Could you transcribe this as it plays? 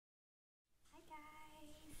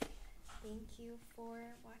Thank you for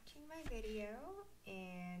watching my video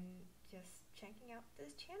and just checking out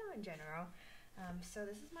this channel in general. So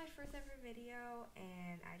this is my first ever video,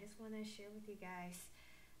 and I just want to share with you guys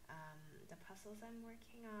the puzzles I'm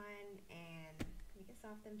working on, and we can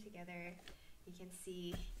solve them together. You can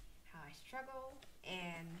see how I struggle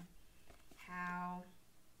and how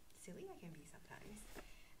silly I can be sometimes.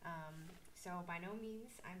 So by no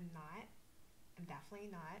means I'm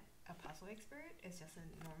definitely not a puzzle expert. It's just a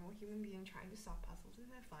normal human being trying to solve puzzles and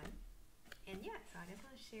have fun. And yeah, so I just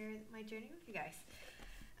want to share my journey with you guys.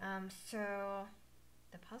 So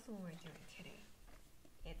the puzzle we're doing today,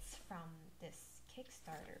 it's from this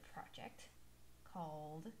Kickstarter project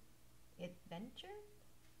called IDventure,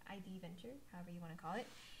 however you want to call it.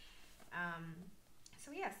 So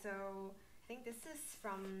I think this is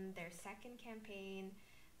from their second campaign.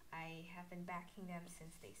 I have been backing them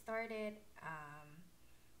since they started.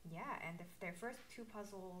 And their first two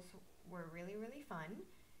puzzles were really fun,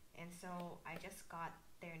 and so I just got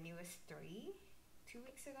their newest 3 2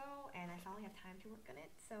 weeks ago, and I finally have time to work on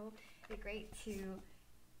it, so it'd be great to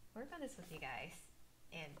work on this with you guys.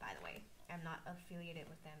 And by the way, I'm not affiliated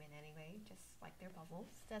with them in any way, just like their puzzles,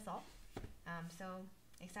 that's all. So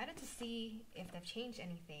excited to see if they've changed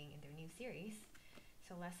anything in their new series,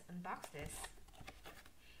 so let's unbox this.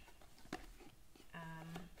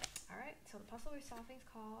 Alright, so the puzzle we're solving is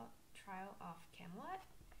called Trial of Camelot,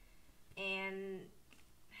 and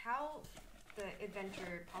how the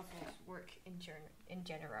adventure puzzles work in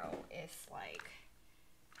general is like,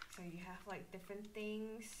 so you have like different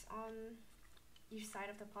things on each side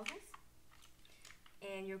of the puzzles,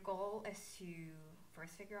 and your goal is to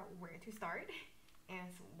first figure out where to start, and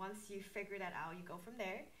so once you figure that out, you go from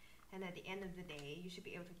there, and at the end of the day you should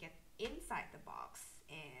be able to get inside the box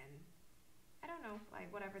and I don't know,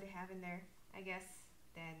 like whatever they have in there, I guess.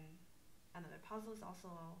 Then another puzzle is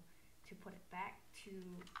also to put it back to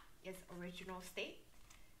its original state.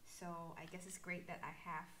 So I guess it's great that I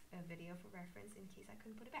have a video for reference in case I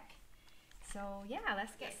couldn't put it back. So yeah,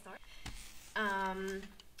 let's get started.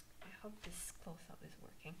 I hope this close-up is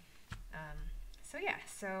working. So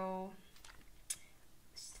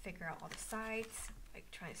just figure out all the sides, like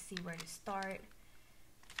trying to see where to start.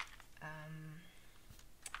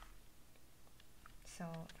 So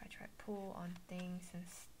if I try to pull on things and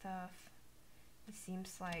stuff, it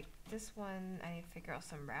seems like this one I need to figure out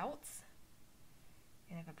some routes,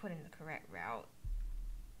 and if I put in the correct route,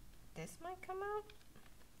 this might come out.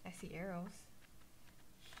 I see arrows.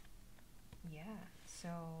 Yeah, so,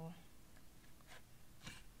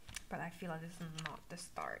 but I feel like this is not the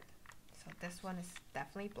start. So this one is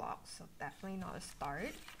definitely blocked, so definitely not a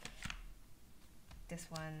start. This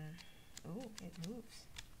one, ooh, it moves.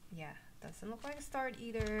 Yeah, doesn't look like a start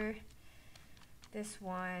either. This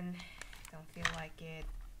one, don't feel like it.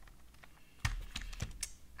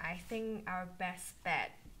 I think our best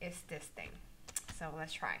bet is this thing. So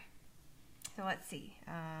let's try. So let's see.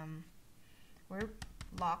 We're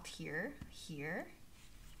locked here,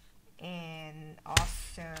 and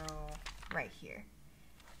also right here.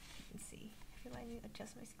 You can see. I feel like I need to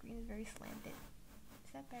adjust my screen. It's very slanted.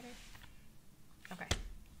 Is that better? Okay.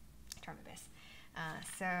 Try my best.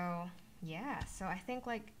 So I think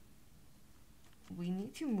like we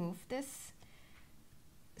need to move this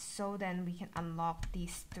so then we can unlock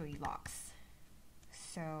these 3 locks.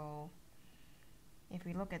 So if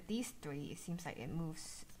we look at these 3, it seems like it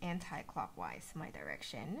moves anti-clockwise my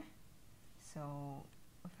direction. So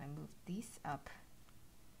if I move these up,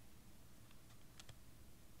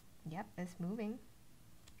 yep, it's moving.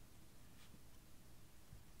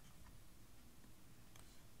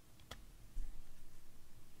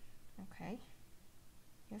 Okay,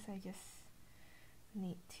 guess I just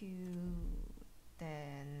need to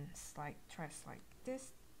then try to slide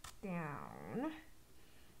this down,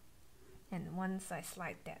 and once I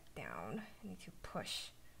slide that down, I need to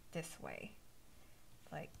push this way,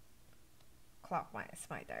 like clockwise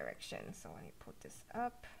my direction. So I need to put this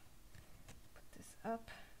up,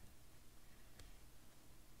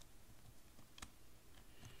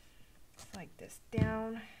 slide this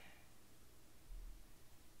down.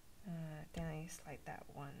 Then I slide that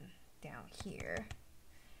one down here.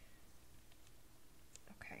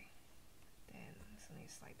 Okay, then so I need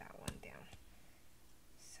to slide that one down.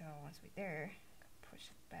 So once we're there, push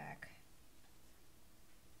it back.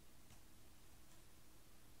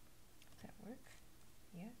 Does that work?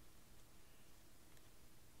 Yeah.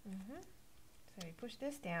 So we push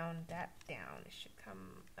this down, that down. It should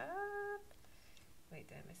come up. Wait,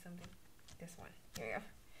 did I miss something? This one. Here we go.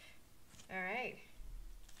 All right.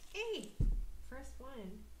 Hey, first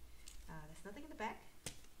one. There's nothing in the back,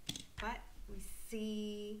 but we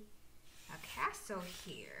see castle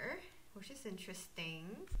here, which is interesting.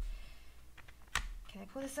 Can I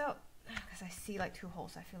pull this out? Because I see like 2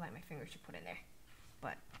 holes. I feel like my finger should put in there.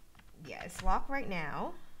 But yeah, it's locked right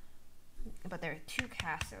now. But there are 2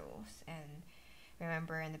 castles. And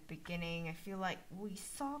remember in the beginning, I feel like we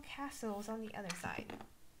saw castles on the other side.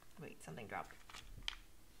 Wait, something dropped.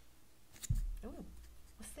 Oh,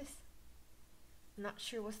 what's this? I'm not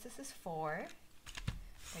sure what this is for.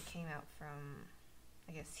 That came out from,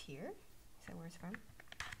 I guess, here. Is that where it's from?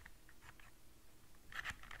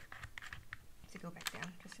 To go back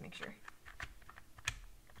down just to make sure.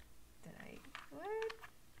 Did I, what?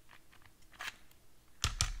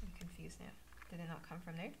 I'm confused now. Did it not come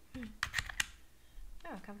from there?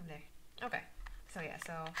 Oh, it come from there. Okay. So yeah,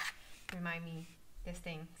 so remind me, this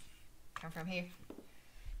thing come from here.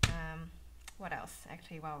 What else?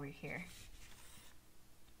 Actually, while we're here.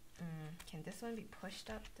 Can this one be pushed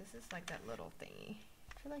up? This is like that little thingy.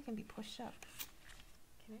 I feel like it can be pushed up.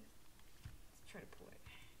 Can it? Let's try to pull it.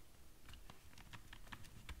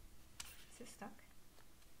 Is it stuck?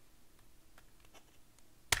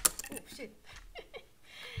 Oh shit.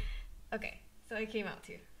 Okay, so it came out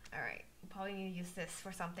too. Alright, we'll probably need to use this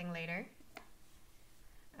for something later.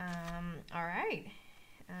 Alright.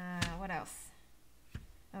 What else?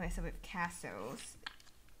 Okay, so we have castles.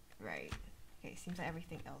 Right. Okay, seems like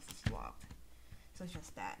everything else is locked. So it's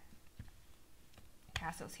just that.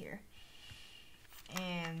 Castles here.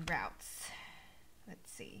 And routes. Let's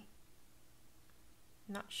see.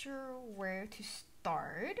 Not sure where to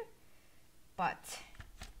start, but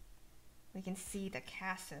we can see the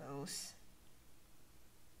castles.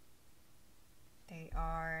 They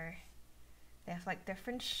have like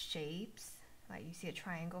different shapes. Like you see a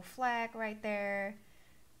triangle flag right there.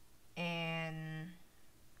 And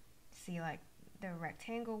see like the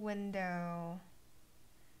rectangle window.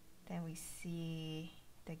 Then we see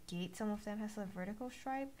the gate. Some of them has a vertical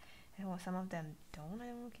stripe, and some of them don't. I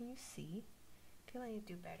don't know. Can you see? I feel like I need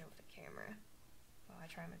to do better with the camera. Well, I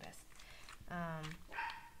try my best.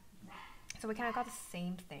 So we kind of got the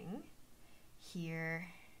same thing here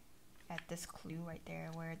at this clue right there,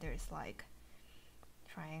 where there's like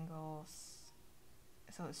triangles.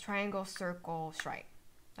 So it's triangle, circle, stripe.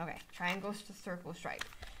 Okay, triangle, circle, stripe.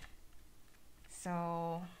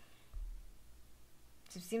 So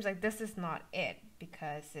it seems like this is not it,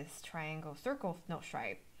 because it's triangle, circle, no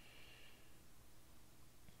stripe.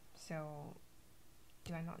 So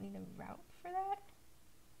do I not need a route for that?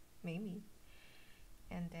 Maybe.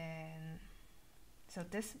 And then, so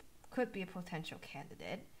this could be a potential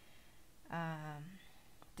candidate.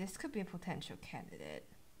 This could be a potential candidate.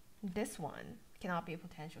 This one cannot be a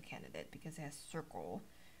potential candidate because it has circle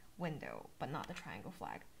window, but not the triangle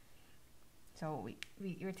flag. So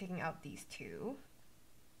we're taking out these 2.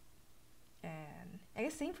 And I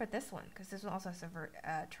guess same for this one, because this one also has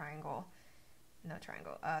a triangle. No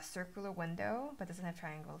triangle. A circular window, but doesn't have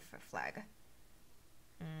triangle for flag.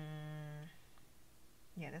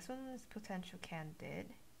 Yeah, this one is potential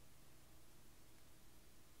candidate.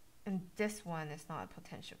 And this one is not a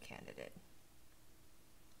potential candidate,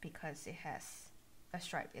 because it has a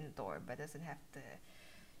stripe in the door, but doesn't have the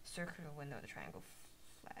circular window, the triangle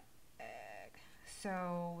flag.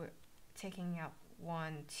 So we're taking out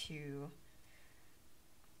 1, 2,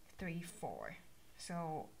 3, 4.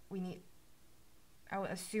 So we need, I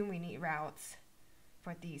would assume we need routes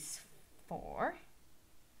for these 4.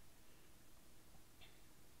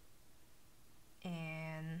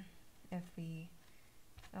 And if we,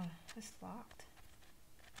 oh, it's locked.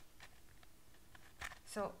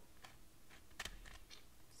 So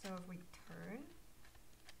if we turn,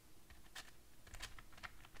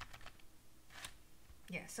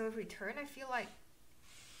 yeah, so if we turn, I feel like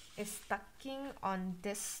it's stucking on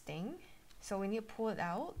this thing. So we need to pull it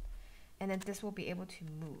out, and then this will be able to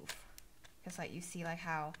move. Because like you see like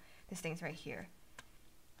how this thing's right here.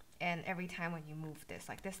 And every time when you move this,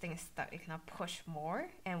 like this thing is stuck, it cannot push more.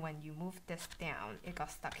 And when you move this down, it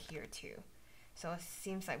got stuck here too. So it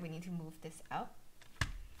seems like we need to move this up.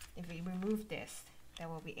 If we remove this, then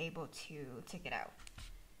we'll be able to take it out.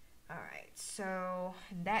 Alright, so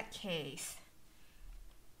in that case,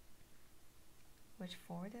 which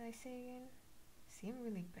 4 did I say again? See, I'm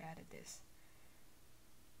really bad at this.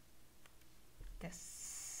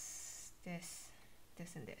 This,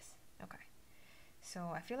 and this. Okay.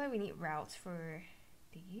 So I feel like we need routes for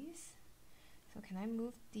these. So can I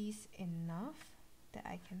move these enough that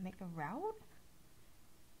I can make a route?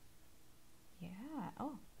 Yeah.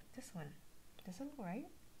 Oh, this one. Does it look right?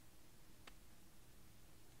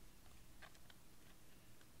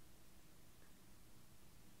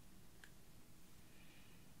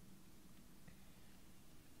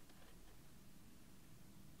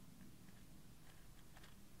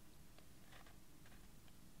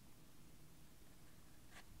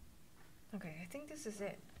 this is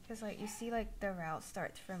it. Because like you see like the route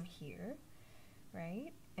starts from here,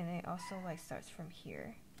 right? And it also like starts from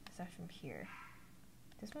here. It starts from here.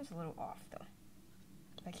 This one's a little off though.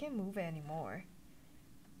 I can't move it anymore.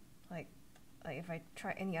 Like if I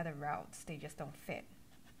try any other routes, they just don't fit.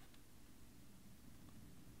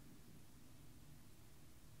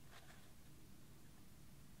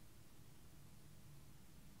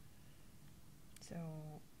 So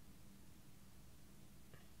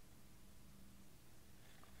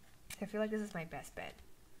I feel like this is my best bet.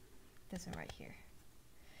 This one right here.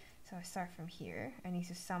 So I start from here. I need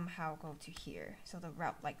to somehow go to here. So the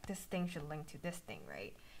route, like this thing should link to this thing,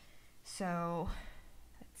 right? So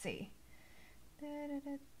let's see. See,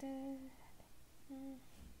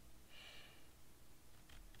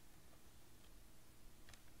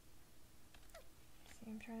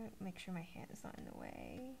 I'm trying to make sure my hand is not in the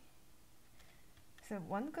way. So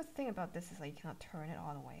one good thing about this is like you cannot turn it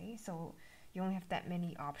all the way. So you only have that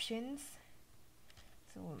many options.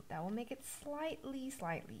 So that will make it slightly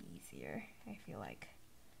easier, I feel like.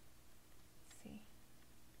 Let's see.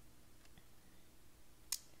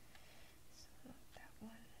 So that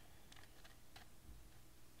one.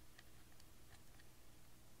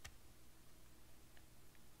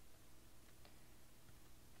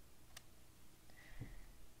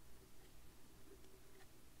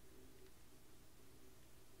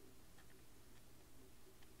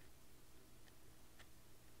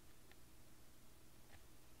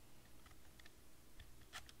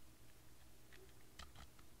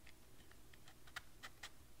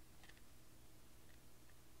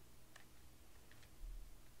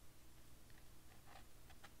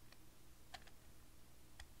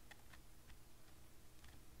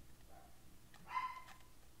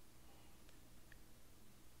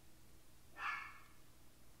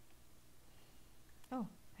 Oh,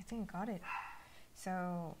 I think I got it.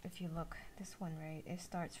 So if you look, this one, right, it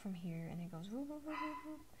starts from here and it goes whoop, whoop, whoop,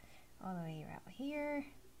 whoop, all the way out here,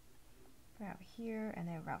 and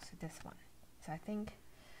then routes to this one. So I think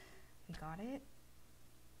we got it,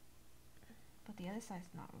 but the other side's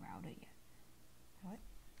not routed yet. What?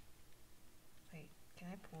 Wait, can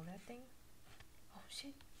I pull that thing? Oh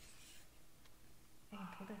shit! I can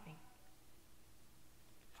pull that thing.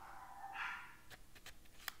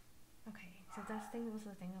 Okay, so that thing was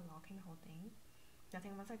the thing unlocking the whole thing. I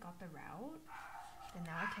think once I got the route, then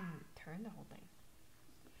now I can turn the whole thing.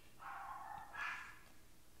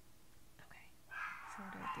 Okay, so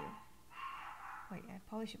what do I do? Wait, I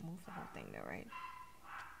probably should move the whole thing though, right?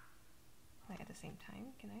 Like at the same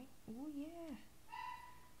time, can I? Oh yeah!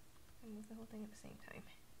 I move the whole thing at the same time.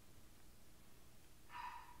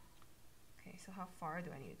 Okay, so how far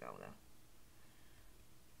do I need to go though?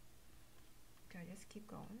 Do I just keep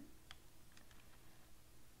going?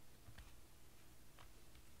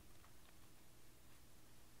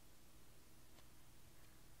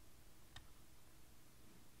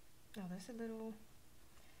 Oh, there's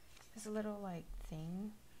a little like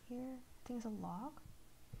thing here. I think it's a log.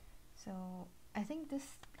 So I think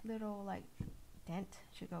this little like dent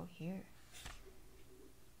should go here.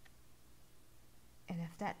 And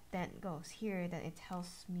if that dent goes here, then it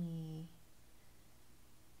tells me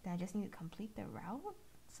that I just need to complete the route.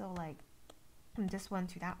 So like from this one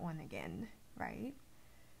to that one again, right?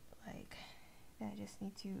 Like I just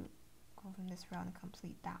need to go from this route and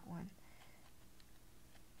complete that one.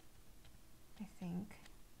 I think.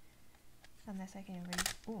 Unless I can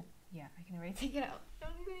erase. Oh, yeah, I can already take it out.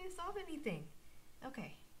 Don't even solve anything.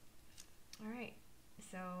 Okay. Alright.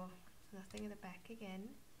 So, nothing in the back again.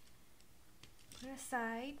 Put it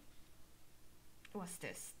aside. What's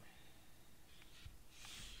this?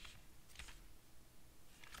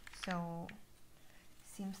 So,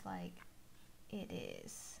 seems like it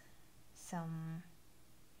is some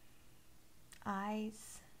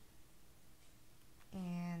eyes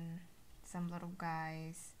and some little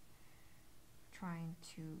guys trying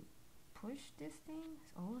to push this thing.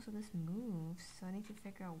 Oh, so this moves. So I need to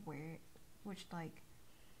figure out where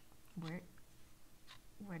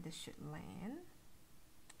this should land.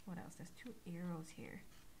 What else? There's 2 arrows here.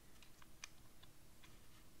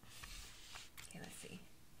 Okay, let's see.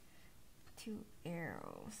 2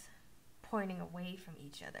 arrows pointing away from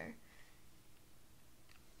each other.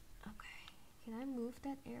 Okay, can I move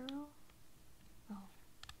that arrow? Oh.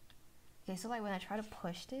 Okay, so like when I try to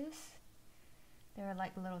push this, there are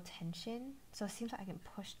like little tension. So it seems like I can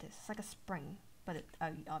push this. It's like a spring, but it,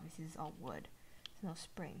 obviously this is all wood. There's no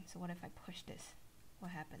spring. So what if I push this?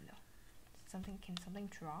 What happened though? Can something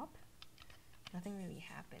drop? Nothing really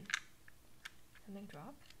happened. Something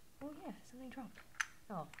drop? Oh yeah, something dropped.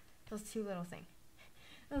 Oh, those 2 little things.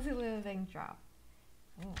 Those 2 little things drop.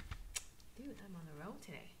 Oh, Dude, I'm on the road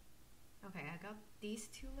today. Okay, I got these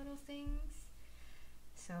two little things.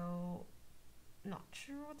 So, not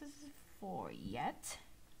sure what this is for yet.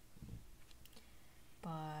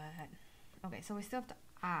 But, okay, so we still have the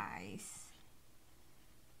eyes.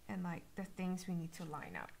 And like the things we need to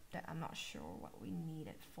line up that I'm not sure what we need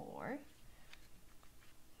it for.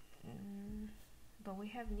 But we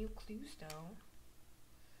have new clues though.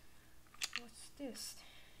 What's this?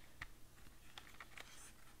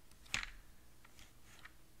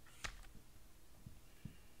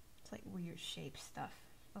 It's like weird shape stuff.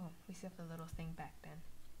 Oh, we still have the little thing back then.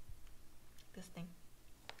 This thing.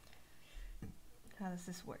 How does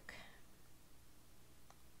this work?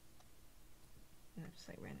 And I'm just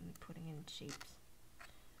like randomly putting in shapes.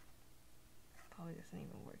 Probably doesn't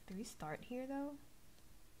even work. Do we start here though?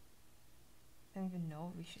 I don't even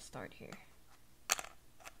know if we should start here.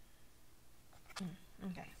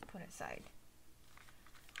 Okay, put it aside.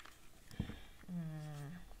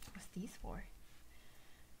 What's these for?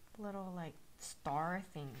 Little like star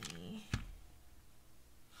thingy.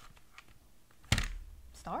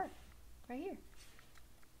 Star, right here.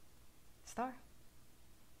 Star.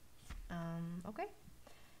 Okay.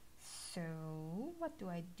 So what do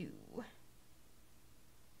I do?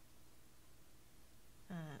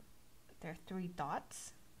 There are 3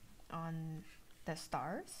 dots on the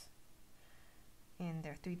stars, and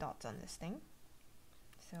there are 3 dots on this thing.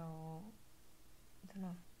 So I don't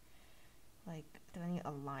know. Like, do I need to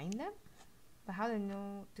align them? But how do I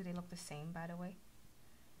know? Do they look the same, by the way?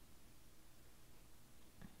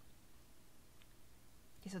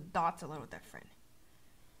 Okay, so dots are a little different.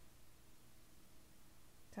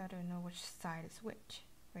 So I don't know which side is which.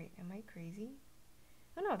 Wait, am I crazy?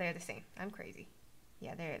 Oh no, they're the same. I'm crazy.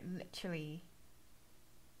 Yeah, they're literally,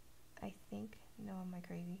 I think. No, am I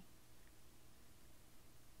crazy?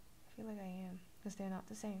 I feel like I am, because they're not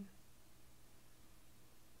the same.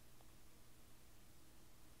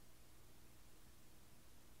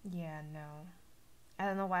 Yeah, no. I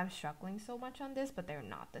don't know why I'm struggling so much on this, but they're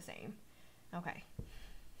not the same. Okay.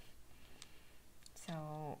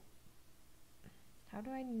 So, how do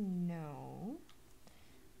I know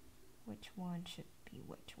which one should be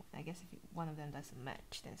which one? I guess if one of them doesn't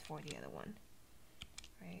match, then it's for the other one,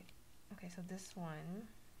 right? Okay, so this one,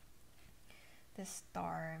 this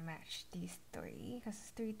star matched these 3, because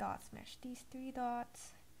 3 dots match these 3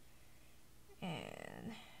 dots,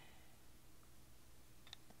 and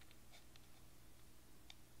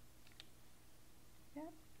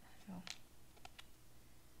yep. So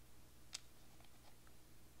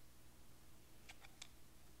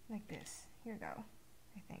like this. Here we go.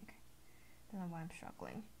 I think. Don't know why I'm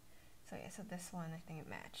struggling. So yeah, so this one I think it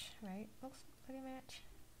matched, right? Looks like it matched.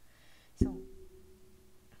 So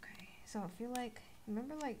okay, so I feel like,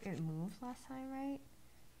 remember like it moved last time, right?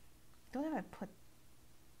 What if I put,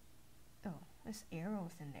 oh, there's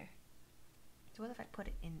arrows in there. So what if I put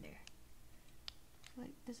it in there?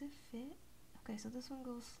 Like, does it fit? Okay, so this one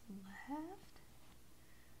goes left,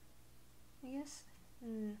 I guess.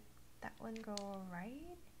 That one go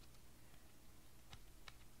right?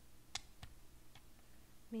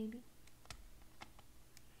 Maybe.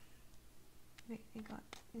 Wait, it got,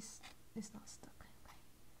 it's not stuck. Okay.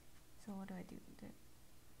 So what do I do?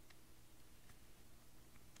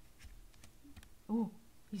 Oh,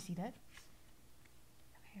 you see that?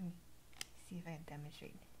 Okay, let me see if I can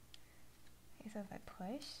demonstrate. Okay, so if I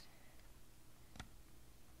push,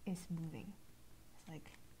 it's moving. It's like,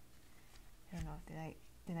 I don't know,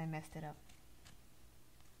 did I mess it up?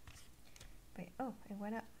 But oh, it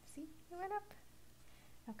went up. See, it went up.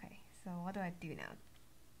 Okay, so what do I do now?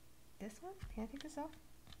 This one? Can I take this off?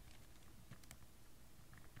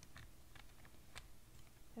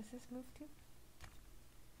 Does this move too?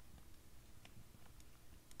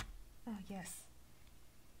 Oh yes.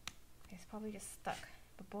 Okay, it's probably just stuck,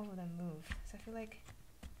 but both of them move. So I feel like,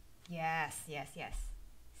 yes.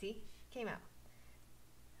 See? Came out.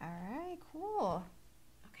 Alright, cool.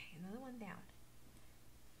 Okay, another one down.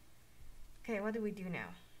 Okay, what do we do now?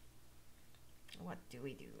 What do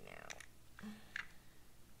we do now?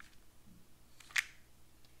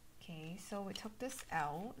 Okay, so we took this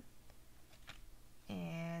out,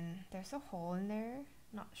 and there's a hole in there.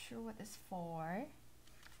 Not sure what it's for.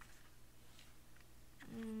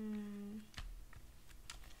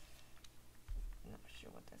 Not sure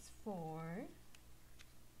what that's for.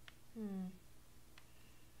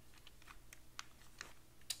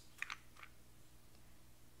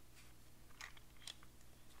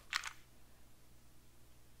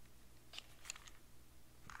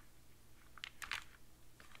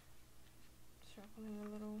 Struggling a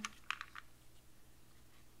little.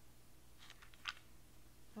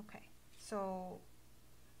 Okay, so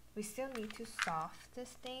we still need to soft this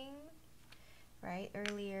thing, right?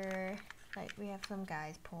 Earlier, like we have some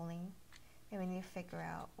guys pulling, and we need to figure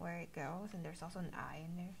out where it goes, and there's also an eye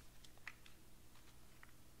in there.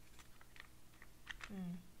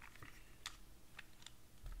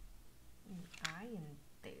 An eye in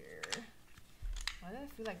there. Why do I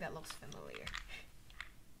feel like that looks familiar?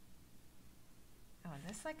 Oh,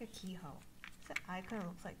 that's like a keyhole. That eye kind of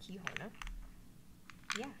looks like keyhole, no?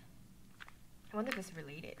 Yeah. I wonder if it's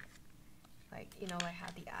related. Like, you know, like how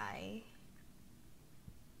the eye...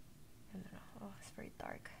 I don't know. Oh, it's very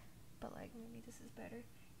dark. But like, maybe this is better.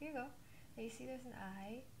 Here you go. Now you see there's an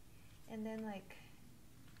eye. And then like,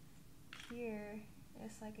 here,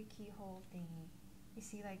 it's like a keyhole thingy. You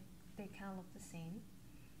see like, they kind of look the same.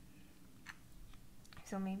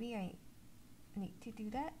 So maybe I need to do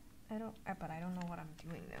that. But I don't know what I'm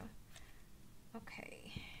doing though.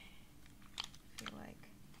 Okay. I feel like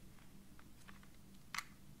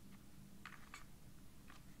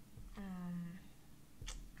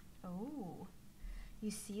oh,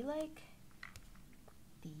 you see like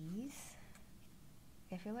these?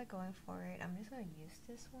 I feel like going for it. I'm just gonna use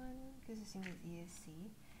this one because it seems easy to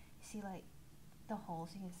see. You see like the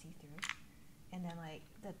holes you can see through, and then like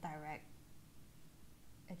the direct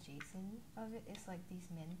adjacent of it is like these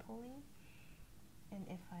men pulling, and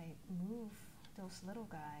if I move those little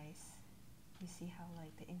guys, you see how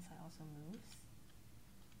like the inside also moves.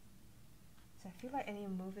 So I feel like I need to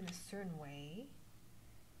move in a certain way,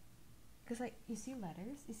 because like you see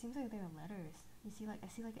letters, it seems like they're letters. You see like, I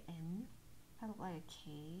see like an N, I look like a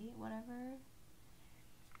K, whatever.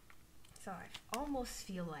 So I almost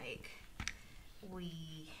feel like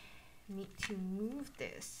we need to move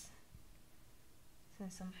this so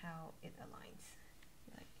somehow it aligns.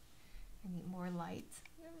 Like, I need more light.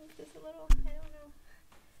 I'm gonna move this a little. I don't know.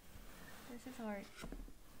 This is hard.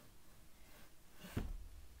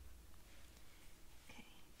 Okay,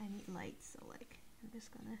 I need light, so like I'm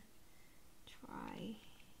just gonna try.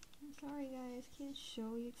 I'm sorry guys, can't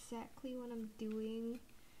show you exactly what I'm doing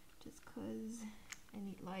just cause I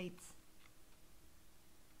need lights.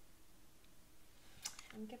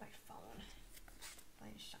 Let me get my phone. If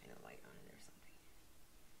I shine a light on it or something.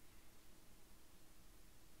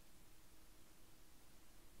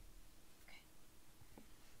 Okay.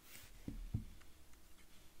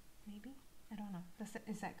 Maybe? I don't know.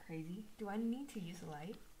 Is that crazy? Do I need to use a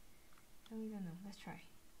light? I don't even know. Let's try.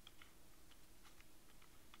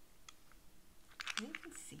 You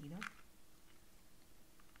can see though.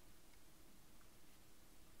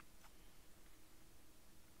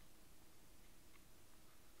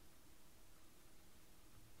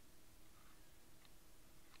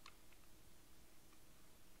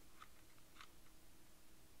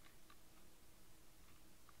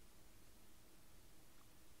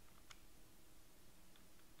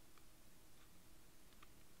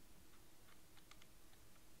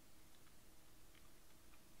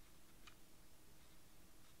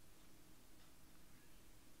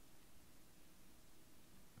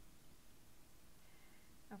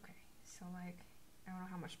 Okay, so like, I don't know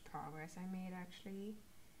how much progress I made actually,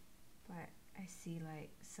 but I see like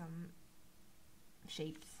some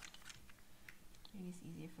shapes. Maybe it's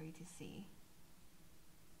easier for you to see.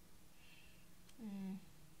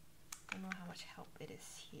 I don't know how much help it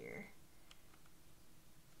is here.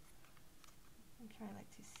 I'm trying like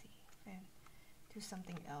to see and do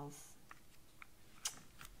something else.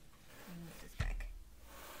 Let me move this back.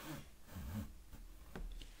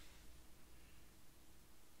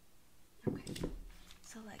 Okay,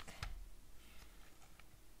 so like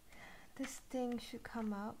this thing should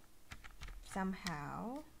come up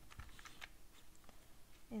somehow,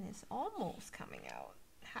 and it's almost coming out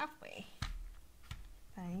halfway,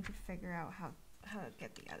 but I need to figure out how to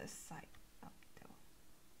get the other side up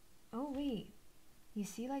though. Oh wait, you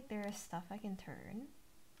see like there is stuff I can turn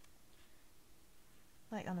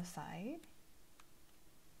like on the side.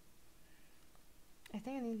 I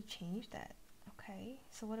think I need to change that. Okay,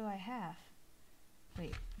 so what do I have?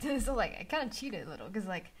 Wait, so like I kind of cheated a little because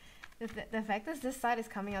like the fact that this side is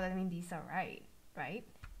coming out, that means these are right?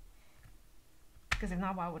 Because if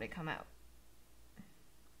not, why would it come out?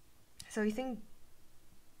 So you think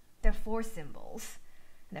there are 4 symbols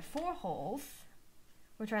and there are 4 holes.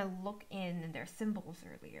 We're trying to look in and there are symbols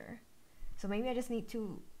earlier. So maybe I just need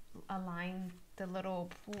to align the little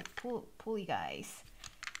pulley guys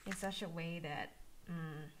in such a way that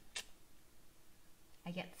I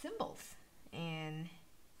get symbols. And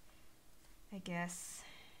I guess,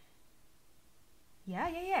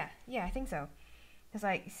 yeah, I think so. Because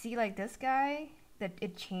like, see like this guy, that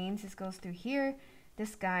it chains, this goes through here.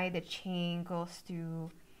 This guy, the chain goes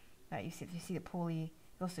through, you see the pulley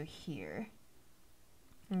goes to here.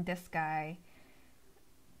 And this guy,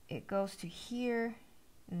 it goes to here.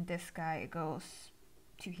 And this guy, it goes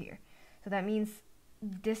to here. So that means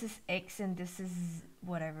this is X and this is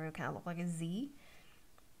whatever, it kind of look like a Z.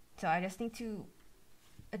 So I just need to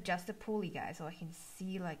adjust the pulley guy so I can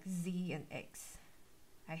see like Z and X.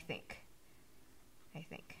 I think. It's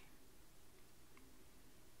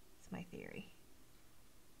my theory.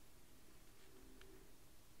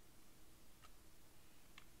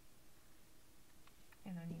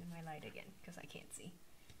 And I need my light again because I can't see.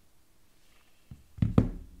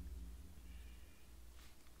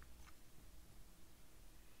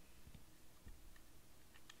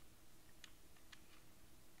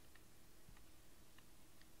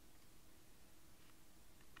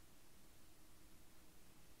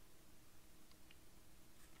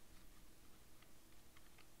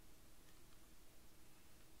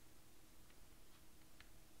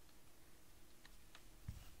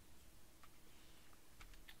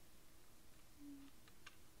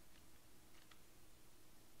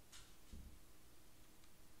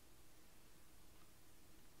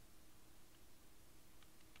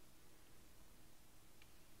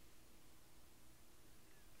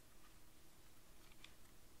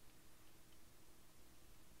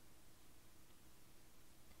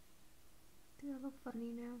 Do I look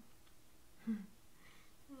funny now? I'm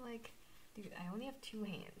like, dude, I only have 2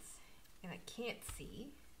 hands and I can't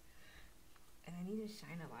see and I need to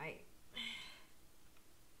shine a light.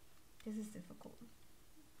 This is difficult.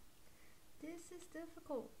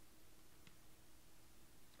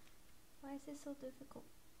 Why is it so difficult?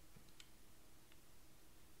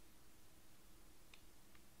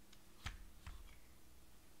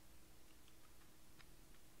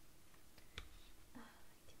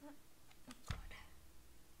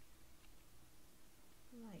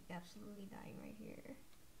 Like absolutely dying right here.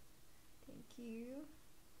 Thank you.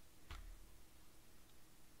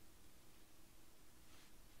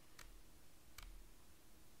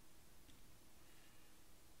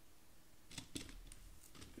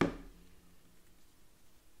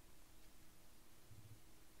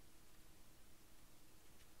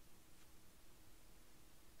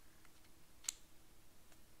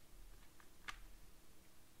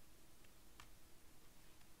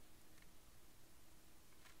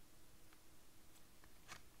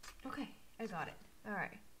 Okay, I got it.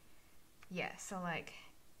 Alright. Yeah, so like,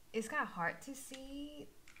 it's kind of hard to see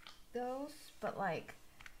those, but like,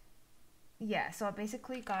 yeah, so I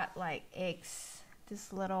basically got like X,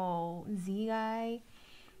 this little Z guy,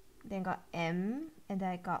 then got M, and then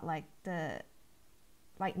I got like the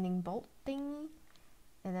lightning bolt thingy,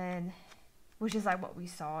 and then, which is like what we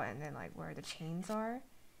saw, and then like where the chains are,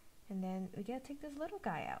 and then we gotta take this little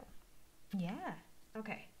guy out. Yeah,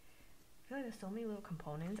 okay. I feel like there's so many little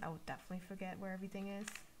components, I would definitely forget where everything is.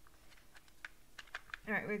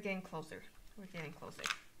 Alright, we're getting closer.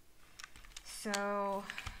 So,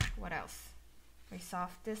 what else? We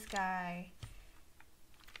solved this guy.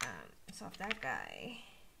 Solved that guy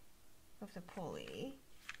with the pulley.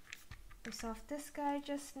 We solved this guy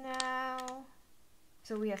just now.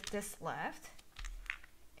 So we have this left.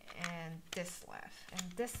 And this left. And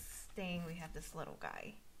this thing, we have this little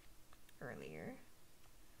guy earlier.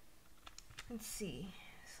 Let's see.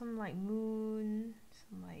 Some like moon.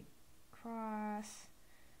 Some like cross.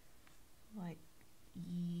 Like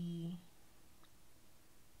E.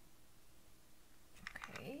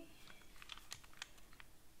 Okay.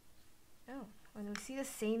 Oh, and we see the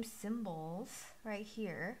same symbols right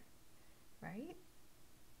here, right?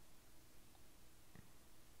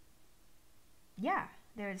 Yeah,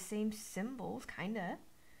 they're the same symbols, kinda.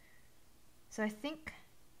 So I think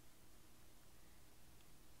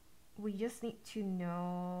we just need to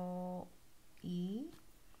know E.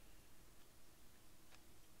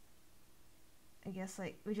 I guess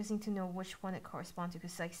like we just need to know which one it corresponds to,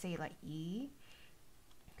 because like say like E,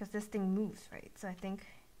 because this thing moves, right? So I think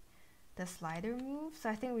the slider moves. So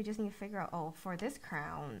I think we just need to figure out, oh, for this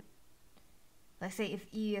crown, let's say if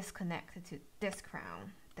E is connected to this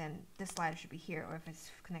crown, then this slider should be here, or if it's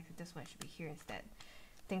connected this way, it should be here instead.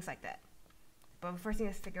 Things like that. But first thing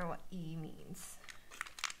is figure out what E means.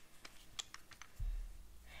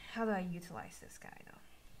 How do I utilize this guy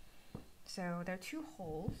though? So there are 2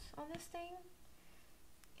 holes on this thing,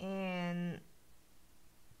 and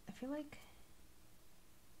I feel like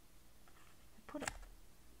I put a,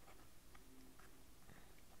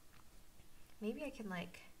 maybe I can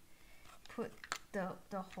like put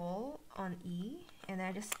the hole on E, and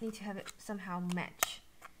I just need to have it somehow match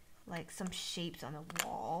like some shapes on the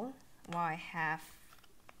wall while I have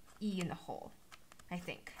E in the hole, I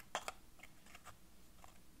think.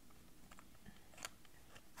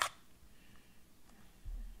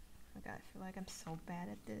 feel like I'm so bad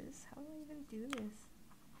at this. How do I even do this?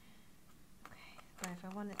 Okay, but if I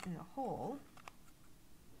want it in the hole.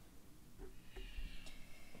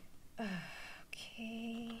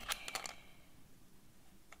 Okay.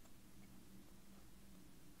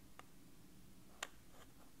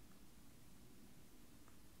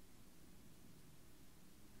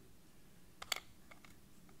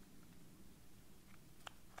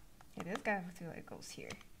 Okay, this guy feel like goes here.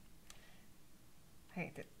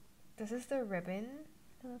 Okay, this is the ribbon.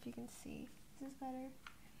 I don't know if you can see. Is this better?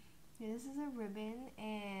 Yeah, this is a ribbon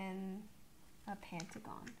and a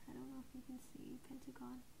pentagon. I don't know if you can see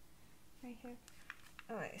pentagon right here.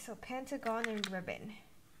 Alright, so pentagon and ribbon.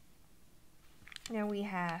 Now we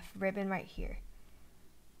have ribbon right here.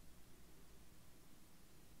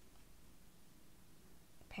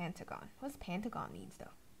 Pentagon. What's pentagon means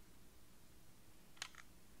though?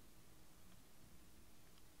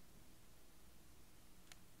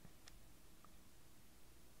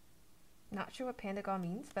 Not sure what pentagon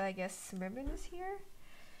means, but I guess ribbon is here.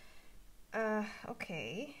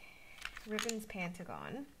 Okay. Ribbon's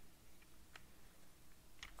pentagon.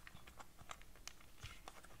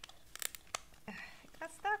 It got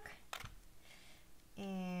stuck.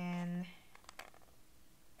 And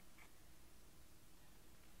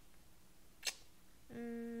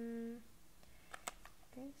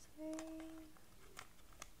this way.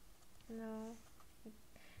 No, it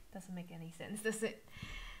doesn't make any sense, does it?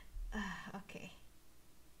 Okay.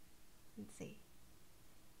 Let's see.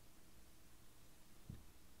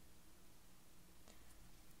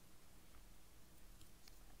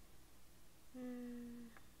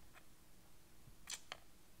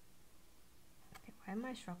 Okay, why am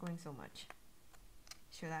I struggling so much?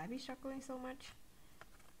 Should I be struggling so much?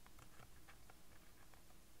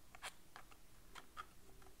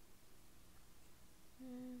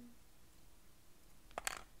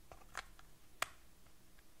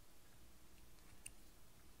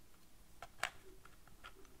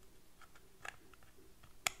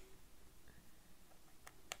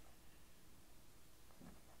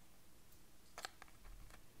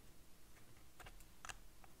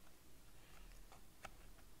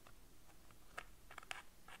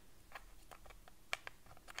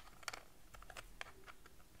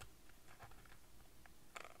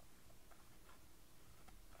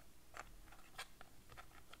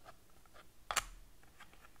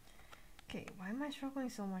 Okay, why am I struggling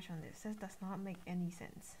so much on this? This does not make any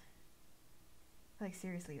sense. Like,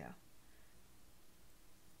 seriously though.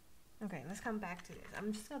 Okay, let's come back to this.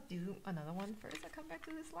 I'm just gonna do another one first. I'll come back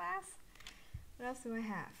to this last. What else do I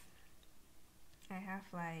have? I have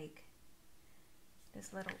like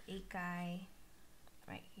this little 8 guy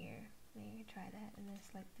right here. Maybe try that. And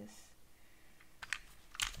it's like this.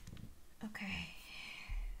 Okay.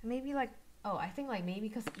 Maybe like, oh, I think like maybe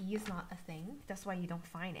because E is not a thing, that's why you don't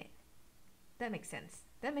find it. That makes sense.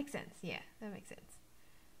 That makes sense. Yeah, that makes sense.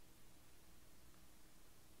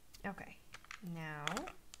 Okay. Now,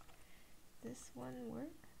 this one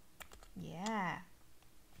work? Yeah.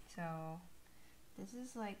 So, this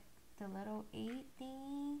is like the little 8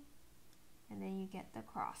 thingy, and then you get the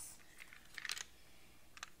cross.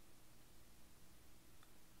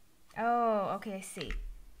 Oh, okay, I see.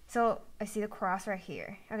 So, I see the cross right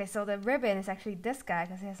here. Okay, so the ribbon is actually this guy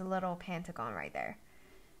because it has a little pentagon right there.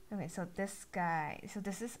 Okay, so this guy, so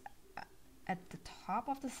this is at the top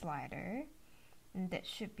of the slider, and that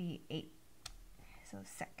should be 8. So,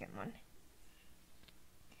 second one.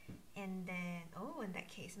 And then, oh, in that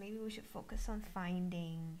case, maybe we should focus on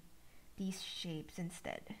finding these shapes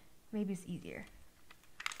instead. Maybe it's easier.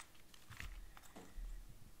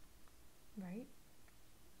 Right?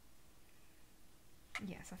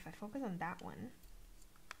 Yeah, so if I focus on that one,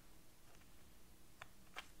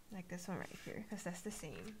 like this one right here, because that's the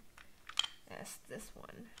same as this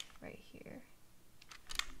one right here.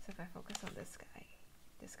 So if I focus on this guy,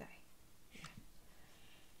 yeah. Okay.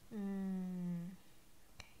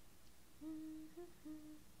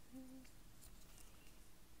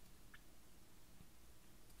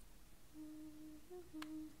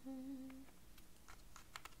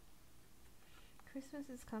 Christmas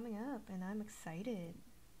is coming up and I'm excited.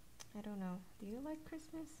 I don't know. Do you like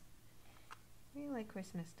Christmas? I really like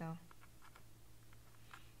Christmas though.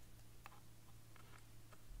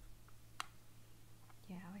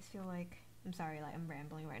 Yeah, I always feel like, I'm sorry, like I'm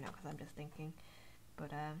rambling right now because I'm just thinking.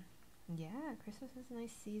 But yeah, Christmas is a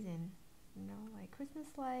nice season. You know, like Christmas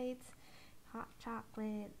lights, hot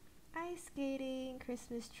chocolate, ice skating,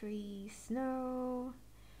 Christmas trees, snow.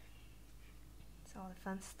 It's all the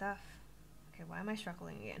fun stuff. Okay, why am I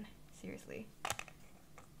struggling again? Seriously.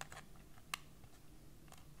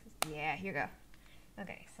 Yeah, here we go.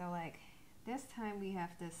 Okay, so like this time we have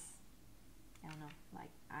this, I don't know, like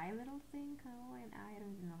eye little thing, kind of like an eye. I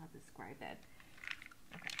don't even know how to describe that.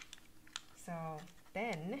 Okay, so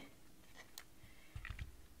then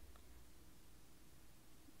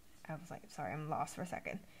I was like, sorry, I'm lost for a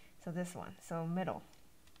second. So this one, so middle,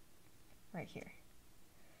 right here.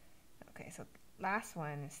 Okay, so last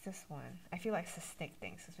one is this one. I feel like it's a stick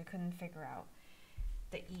thing since we couldn't figure out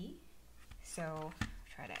the E. So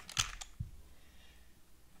try that.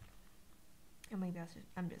 Or maybe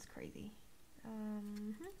I'm just crazy.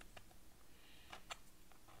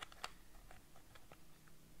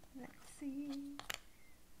 Let's see.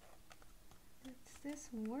 Does this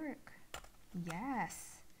work?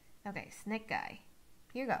 Yes. Okay, snake guy.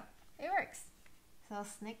 Here you go. It works. So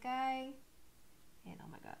snake guy, and oh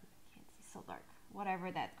my god, can't see, so dark.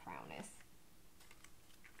 Whatever that crown is.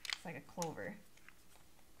 It's like a clover.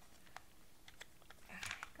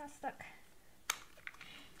 Got stuck.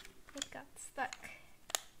 It got stuck.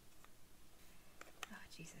 Oh,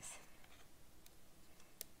 Jesus.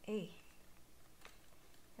 Hey.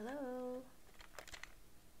 Hello.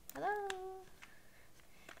 Hello.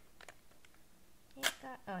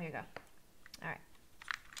 Oh, here you go. Alright.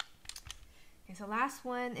 Okay, so last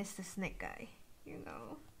one is the snake guy. Here you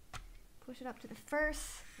go. Push it up to the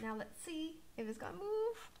first. Now let's see if it's gonna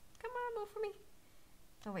move. Come on, move for me.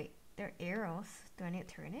 Oh wait, there are arrows. Do I need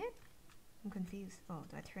to turn it? I'm confused. Oh,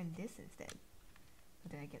 do I turn this instead? Or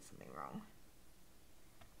did I get something wrong?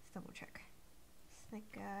 Let's double check.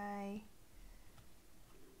 Snake guy.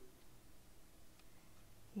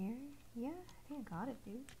 Here? Yeah, I think I got it,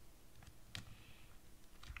 dude.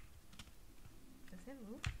 Does it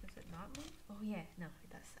move? Does it not move? Oh yeah, no, it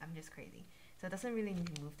does. I'm just crazy. So it doesn't really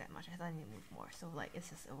need to move that much. I thought I need to move more. So like, it's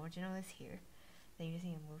just original is here. Then you just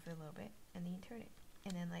need to move it a little bit, and then you turn it.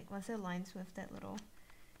 And then like, once it aligns with that little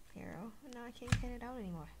arrow, now I can't get it out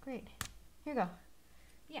anymore. Great. Here you go.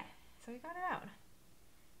 Yeah, so we got it out.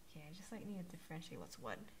 Okay, I just like need to differentiate what's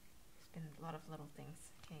what. There's been a lot of little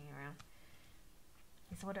things hanging around.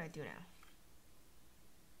 Okay, so what do I do now?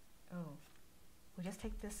 Oh, we just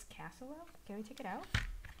take this castle out? Can we take it out?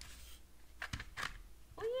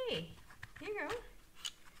 Oh yay! Here you go.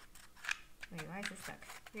 Wait, why is it stuck?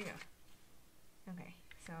 Here you go. Okay,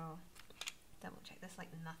 so double check. There's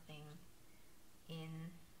like nothing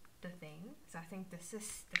in the thing. So I think this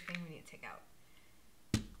is the thing we need to take out.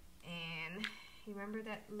 And you remember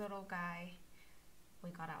that little guy we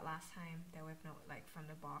got out last time that we've no, like from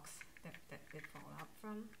the box that it fall out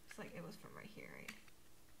from? It's like it was from right here, right?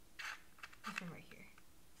 It's from right here.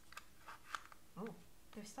 Oh,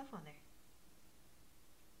 there's stuff on there.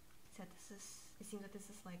 So this is, it seems that this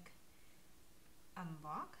is like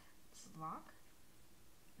unlock. This is lock.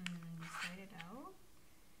 You slide it out.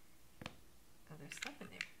 Oh, there's stuff in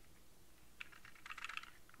there.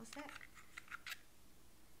 What's that?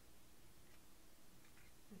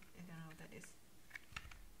 I don't know what that is.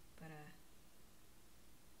 But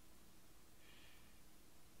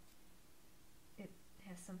it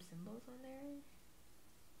has some symbols on there.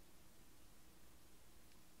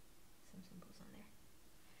 Some symbols on there.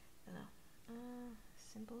 I don't know.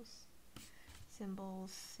 Symbols.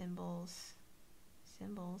 Symbols, symbols,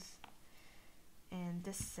 symbols. And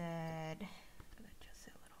this said, that just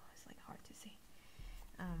said a little, it's like hard to see.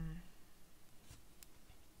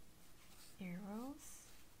 Arrows.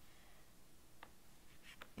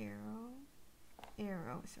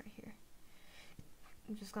 Arrow is right here.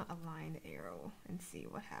 I'm just gonna align the arrow and see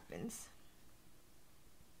what happens.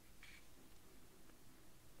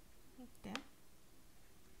 Like that.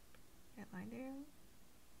 Align the arrow.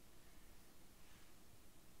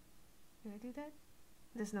 Did I do that?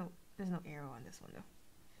 There's no arrow on this one though.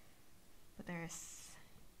 But there's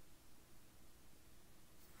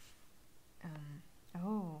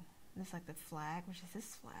oh, there's like the flag, which is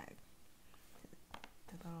this flag.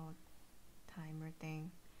 The little timer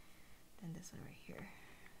thing. Then this one right here.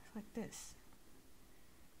 It's like this.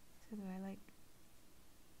 So do I like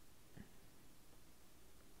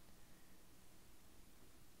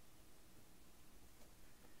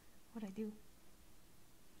what'd I do?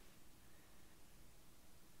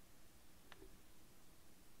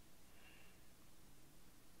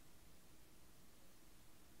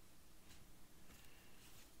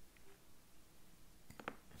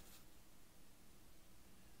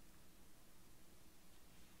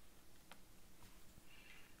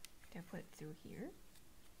 Put it through here,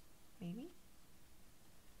 maybe.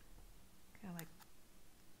 Kind of like,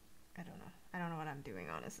 I don't know what I'm doing,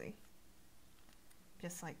 honestly.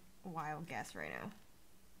 Just like wild guess right now.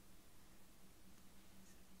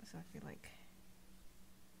 So I feel like,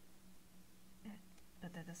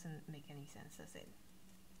 but that doesn't make any sense, does it?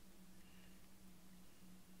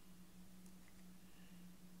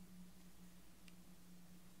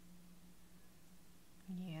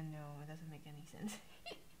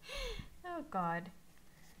 god.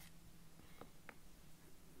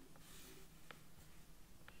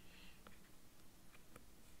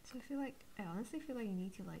 So I honestly feel like you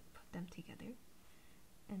need to like put them together,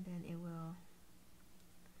 and then it will.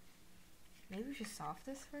 Maybe we should solve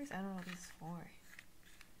this first. I don't know what this is for.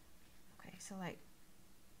 Okay, so like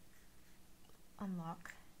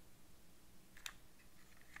unlock.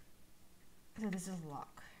 So this is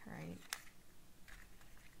lock, right?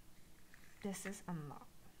 This is unlock.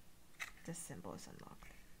 This symbol is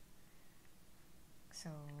unlocked. So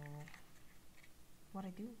what I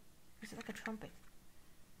do? Is it like a trumpet?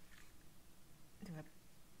 Do I?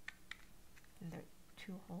 And there are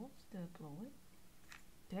 2 holes. Do I blow it?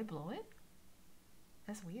 Do I blow it?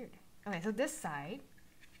 That's weird. Okay, so this side.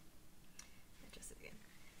 Just again.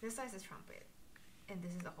 This side is trumpet, and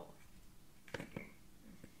this is a hole. Right here.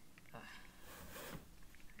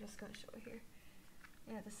 I'm just gonna show it here.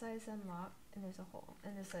 Yeah, this side is unlocked, and there's a hole,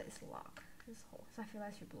 and this side is locked. This hole. So I feel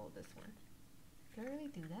like I should blow this one. Did I really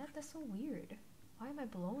do that? That's so weird. Why am I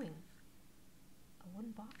blowing a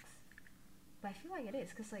wooden box? But I feel like it is,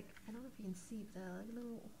 because like, I don't know if you can see the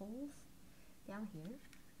little holes down here.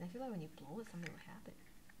 And I feel like when you blow it, something will happen.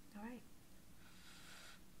 Alright.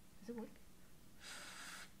 Does it work?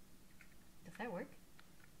 Does that work?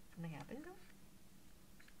 Something happened though?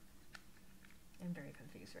 I'm very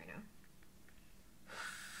confused right now.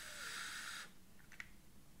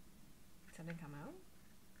 Something come out?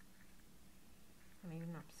 Or maybe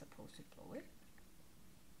I'm not supposed to blow it?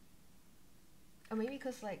 Or maybe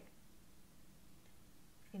because like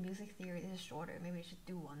in music theory it is shorter. Maybe I should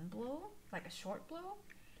do 1 blow? Like a short blow?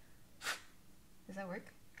 Does that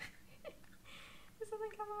work? Did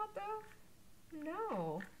something come out though?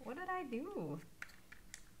 No. What did I do?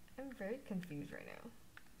 I'm very confused right now.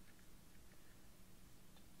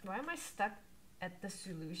 Why am I stuck at the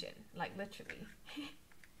solution? Like literally.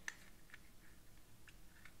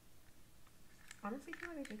 Honestly, I feel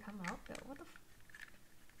like it should come out though. What the f—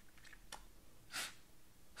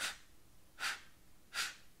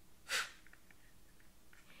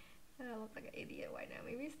 I look like an idiot right now.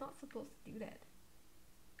 Maybe it's not supposed to do that.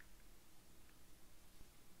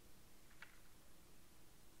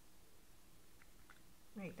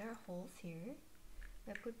 Right, there are holes here.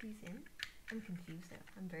 I put these in. I'm confused now.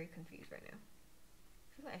 I'm very confused right now.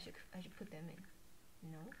 I feel like I should put them in.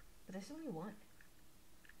 No, but there's only 1.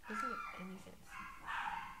 Doesn't make any sense.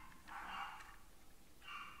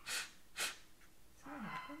 Something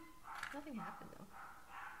happened? Nothing happened though.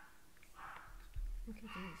 I'm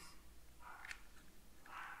confused.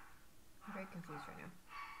 I'm very confused right now.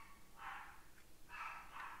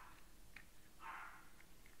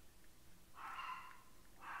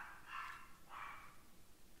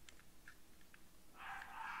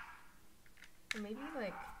 Or maybe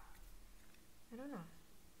like, I don't know.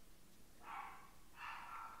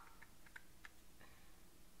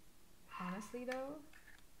 Honestly though,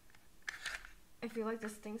 I feel like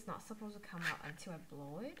this thing's not supposed to come out until I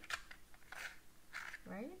blow it,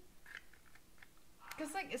 right?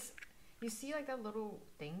 Because like it's, you see like that little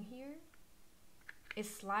thing here? It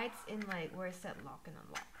slides in like where it said lock and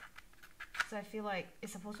unlock. So I feel like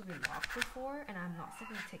it's supposed to be locked before, and I'm not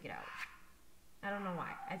supposed to take it out. I don't know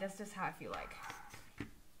why. That's just how I feel like.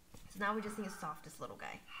 So now we just need to solve this little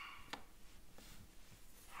guy.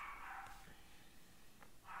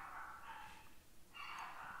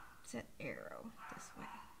 Set arrow this way.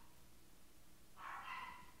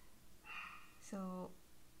 So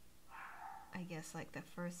I guess like the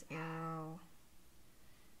first arrow,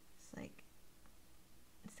 it's like,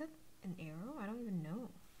 is that an arrow? I don't even know.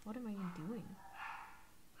 What am I even doing?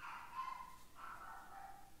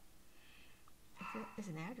 I feel it's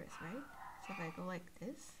an address, right? So if I go like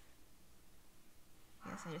this,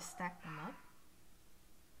 yes, I just stack them up.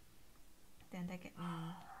 Then that get me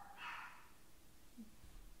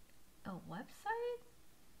a website?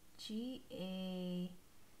 GALATH.net.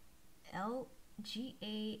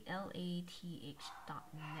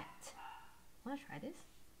 Wanna try this?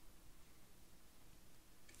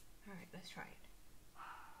 Alright, let's try it.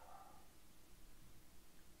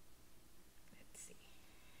 Let's see.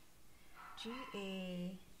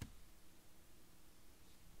 GALATH.net.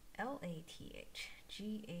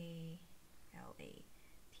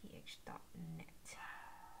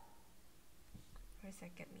 Where does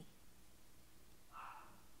that get me?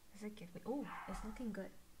 Does it give me? Oh, it's looking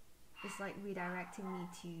good. It's like redirecting me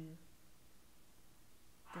to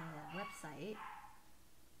the website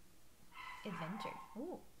IDventure.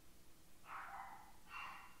 Oh,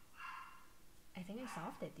 I think I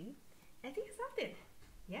solved it, dude. I think I solved it.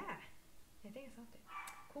 Yeah, I think I solved it.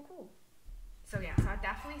 Cool. So yeah, so I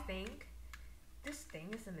definitely think this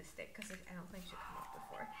thing is a mistake because I don't think it should come up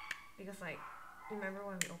before. Because like, remember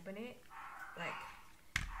when we open it, like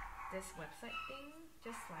this website thing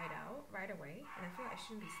just slide out right away, and I feel like it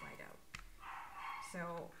shouldn't be slide out.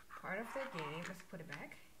 So part of the game is put it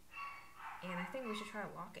back, and I think we should try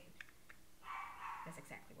to lock it. That's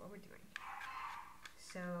exactly what we're doing.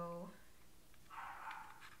 So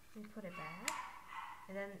we put it back,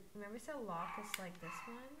 and then remember, so lock is like this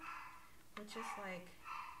one, which is like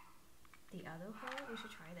the other hole. We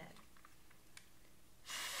should try that.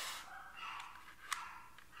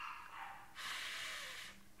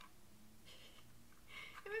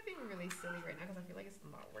 Am I being really silly right now because I feel like it's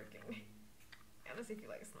not working? I honestly feel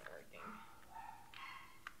like it's not working.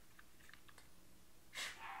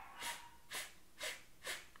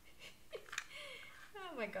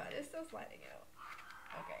 Oh my god, it's still sliding out.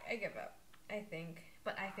 Okay, I give up. I think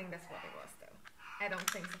that's what it was though. I don't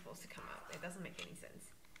think it's supposed to come out. It doesn't make any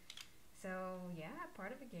sense. So yeah,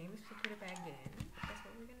 part of the game is to put it back in. That's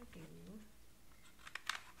what we're gonna do.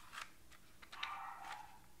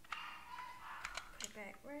 Put it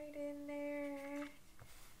back right in there.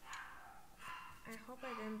 I hope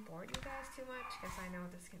I didn't bore you guys too much, because I know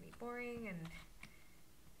this can be boring, and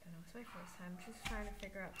I don't know, it's my first time just trying to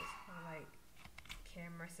figure out this whole like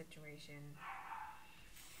camera situation.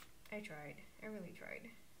 I tried. I really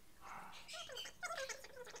tried.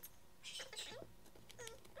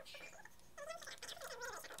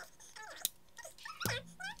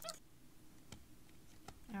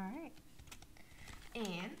 Alright.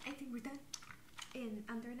 And I think we're done in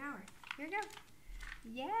under an hour. Here we go.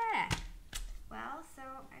 Yeah! Well, so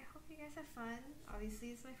I hope you guys have fun.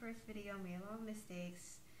 Obviously, it's my first video. Made a lot of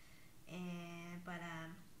mistakes. But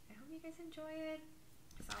I hope you guys enjoy it.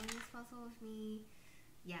 Solving this puzzle with me.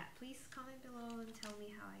 Yeah, please comment below and tell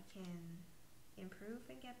me how I can improve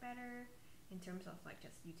and get better in terms of like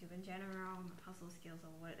just YouTube in general, my puzzle skills,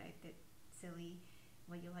 or what I did silly,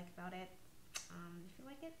 what you like about it. If you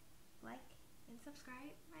like it, like and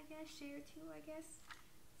subscribe, I guess, share too, I guess.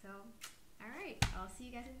 So, alright, I'll see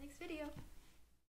you guys in the next video.